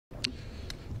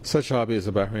Saeed Shahabi is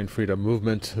a Bahrain Freedom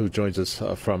Movement who joins us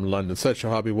from London. Saeed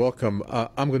Shahabi, welcome.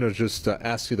 I'm going to just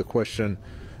ask you the question,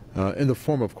 in the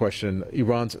form of question,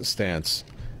 Iran's stance,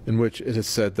 in which it is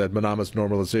said that Manama's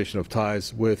normalization of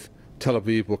ties with Tel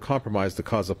Aviv will compromise the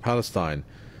cause of Palestine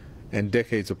and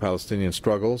decades of Palestinian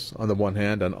struggles on the one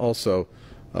hand, and also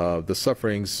the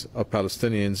sufferings of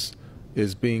Palestinians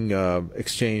is being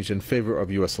exchanged in favor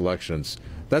of U.S. elections.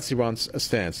 That's Iran's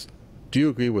stance. Do you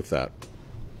agree with that?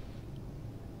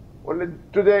 Well,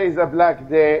 today is a black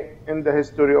day in the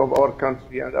history of our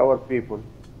country and our people.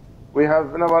 We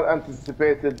have never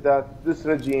anticipated that this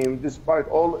regime, despite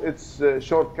all its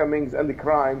shortcomings and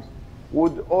crimes,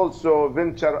 would also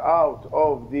venture out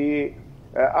of the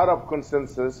Arab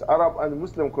consensus, Arab and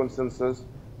Muslim consensus,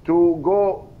 to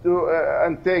go to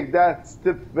and take that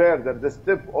step further, the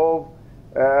step of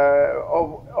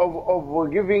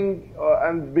giving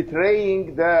and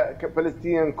betraying the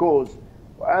Palestinian cause,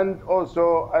 and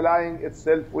also allying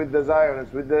itself with the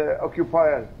Zionists, with the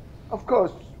occupiers. Of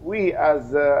course, we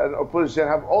as an opposition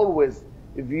have always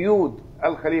viewed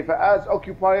Al Khalifa as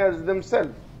occupiers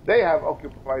themselves. They have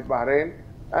occupied Bahrain,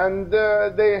 and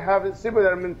they have a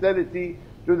similar mentality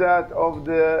to that of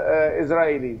the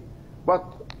Israelis. But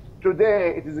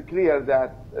today it is clear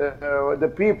that the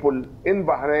people in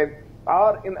Bahrain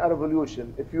are in a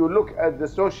revolution. If you look at the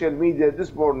social media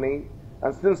this morning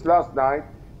and since last night,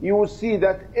 you will see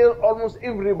that almost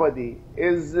everybody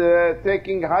is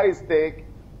taking high stake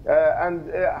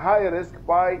and high risk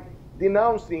by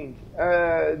denouncing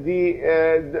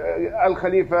the Al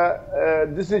Khalifa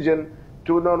decision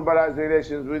to normalize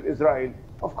relations with Israel.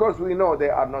 Of course, we know they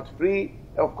are not free.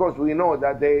 Of course, we know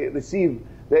that they receive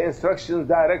the instructions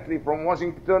directly from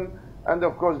Washington. And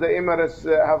of course, the Emirates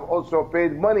have also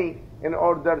paid money in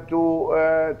order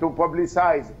to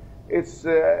publicize its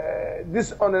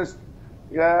dishonest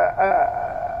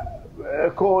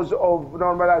cause of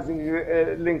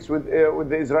normalizing links with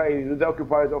the Israelis, with the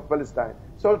occupiers of Palestine.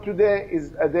 So today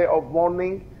is a day of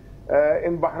mourning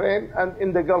in Bahrain and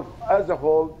in the Gulf as a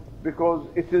whole, because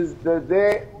it is the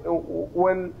day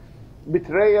when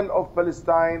betrayal of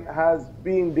Palestine has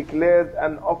been declared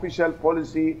an official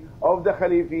policy of the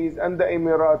Khalifis and the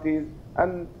Emiratis,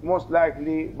 and most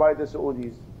likely by the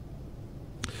Saudis.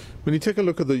 When you take a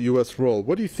look at the U.S. role,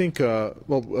 what do you think? I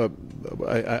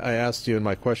asked you in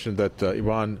my question that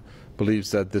Iran believes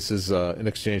that this is in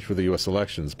exchange for the U.S.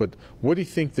 elections, but what do you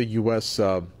think the U.S.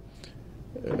 I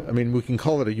mean, we can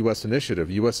call it a U.S. initiative.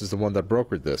 The U.S. is the one that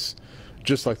brokered this,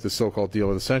 just like the so-called deal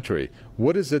of the century.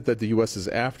 What is it that the U.S. is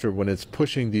after when it's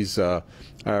pushing these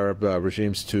Arab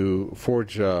regimes to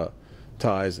forge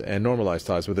ties and normalize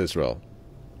ties with Israel?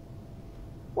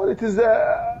 Well, it is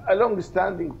a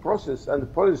long-standing process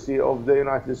and policy of the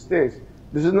United States.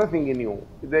 This is nothing new.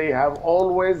 They have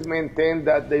always maintained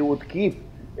that they would keep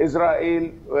Israel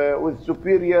with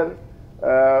superior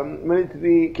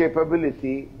military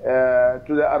capability to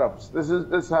the Arabs.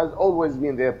 This has always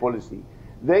been their policy.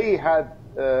 They had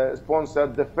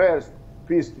sponsored the first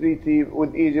peace treaty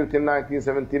with Egypt in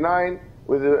 1979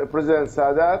 with President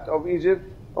Sadat of Egypt.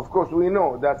 Of course, we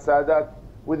know that Sadat,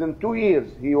 within 2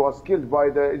 years, he was killed by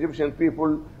the Egyptian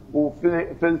people who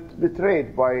felt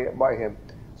betrayed by him.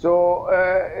 So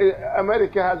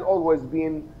America has always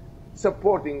been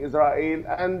supporting Israel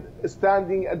and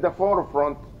standing at the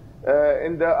forefront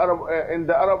in the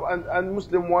Arab and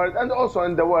Muslim world, and also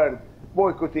in the world,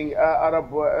 boycotting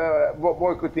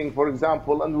boycotting, for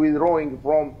example, and withdrawing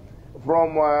from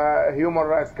Human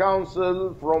Rights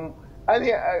Council, from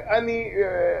any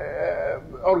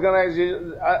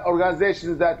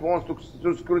organizations that wants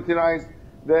to scrutinize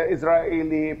the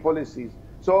Israeli policies.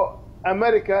 So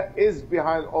America is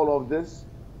behind all of this.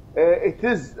 It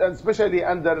is, especially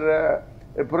under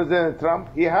President Trump,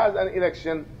 he has an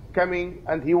election coming,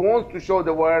 and he wants to show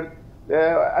the world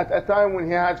at a time when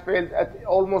he has failed at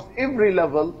almost every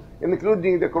level,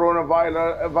 including the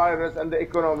coronavirus and the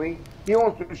economy. He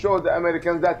wants to show the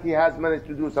Americans that he has managed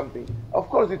to do something. Of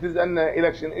course, it is an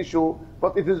election issue,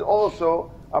 but it is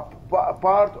also a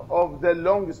part of the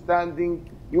long-standing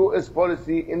U.S.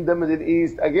 policy in the Middle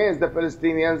East against the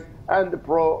Palestinians and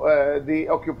the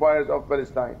occupiers of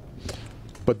Palestine.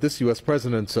 But this U.S.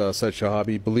 President, Saeed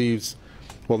Shahabi, believes.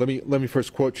 Well, let me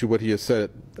first quote you what he has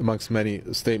said amongst many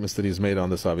statements that he's made on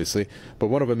this, obviously. But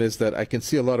one of them is that I can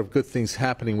see a lot of good things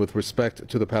happening with respect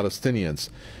to the Palestinians.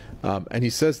 And he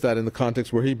says that in the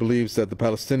context where he believes that the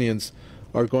Palestinians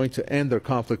are going to end their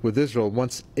conflict with Israel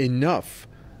once enough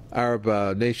Arab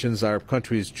nations, Arab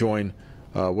countries join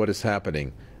what is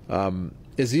happening.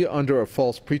 Is he under a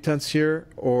false pretense here,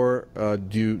 or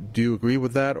do you agree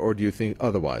with that, or do you think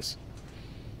otherwise?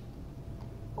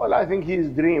 Well, I think he is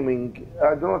dreaming.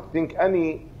 I do not think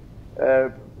any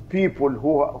people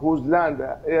whose land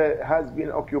has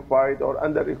been occupied or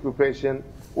under occupation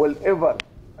will ever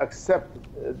accept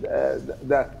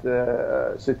that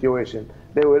situation.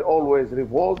 They will always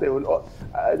revolt. They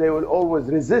will always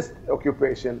resist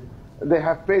occupation. They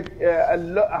have paid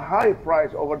a high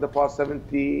price over the past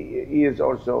 70 years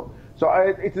or so. So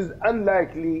it is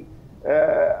unlikely,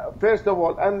 first of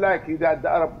all, unlikely that the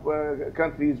Arab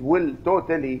countries will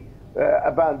totally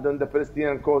abandon the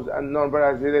Palestinian cause and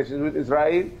normalize relations with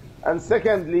Israel. And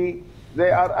secondly,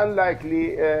 they are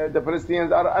unlikely, the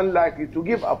Palestinians are unlikely to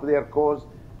give up their cause.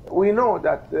 We know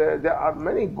that there are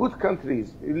many good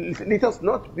countries. Let us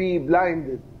not be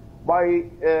blinded by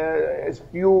a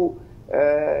few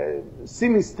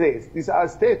semi-states. These are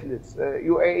statelets.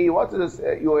 UAE, what is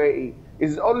UAE?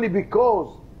 It's only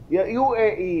because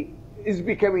UAE is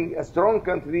becoming a strong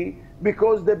country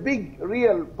because the big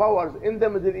real powers in the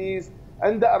Middle East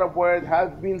and the Arab world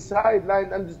have been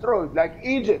sidelined and destroyed. Like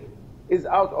Egypt is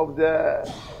out of the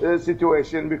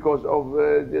situation because of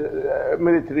the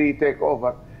military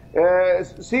takeover.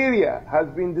 Syria has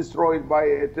been destroyed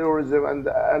by terrorism and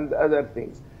other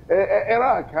things.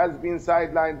 Iraq has been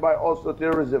sidelined by also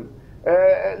terrorism.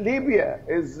 Libya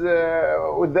is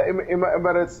with the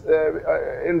Emirates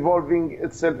involving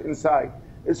itself inside.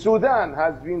 Sudan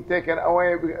has been taken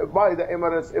away by the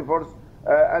Emirates' efforts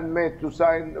and made to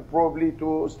sign probably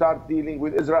to start dealing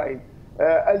with Israel.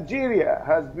 Algeria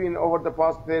has been over the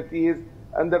past 30 years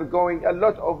undergoing a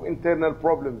lot of internal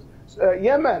problems.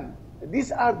 Yemen,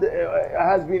 these are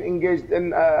has been engaged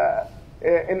in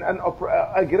an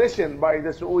aggression by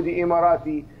the Saudi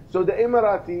Emirati. So the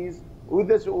Emiratis with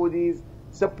the Saudis,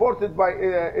 supported by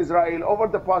Israel over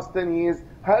the past 10 years,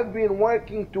 have been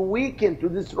working to weaken, to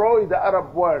destroy the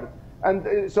Arab world,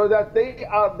 and so that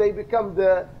they become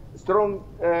the strong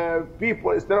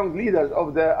people, strong leaders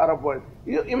of the Arab world.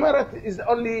 Emirat is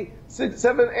only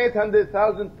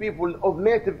 700,000-800,000 people of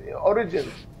native origin.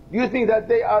 Do you think that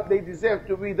they deserve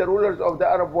to be the rulers of the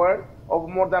Arab world of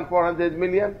more than 400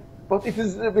 million? But it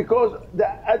is because the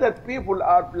other people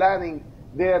are planning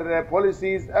their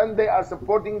policies and they are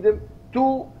supporting them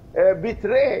to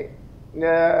betray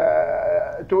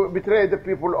the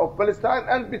people of Palestine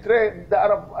and betray the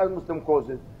Arab and Muslim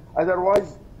causes.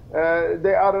 Otherwise,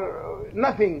 they are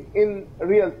nothing in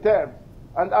real terms.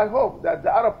 And I hope that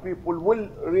the Arab people will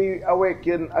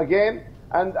reawaken again.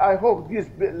 And I hope these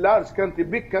large countries,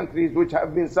 big countries which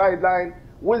have been sidelined,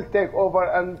 will take over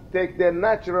and take their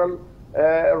natural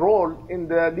role in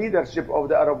the leadership of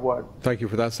the Arab world. Thank you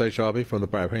for that, Saeed Shahabi from the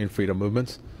Bahrain Freedom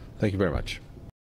Movement. Thank you very much.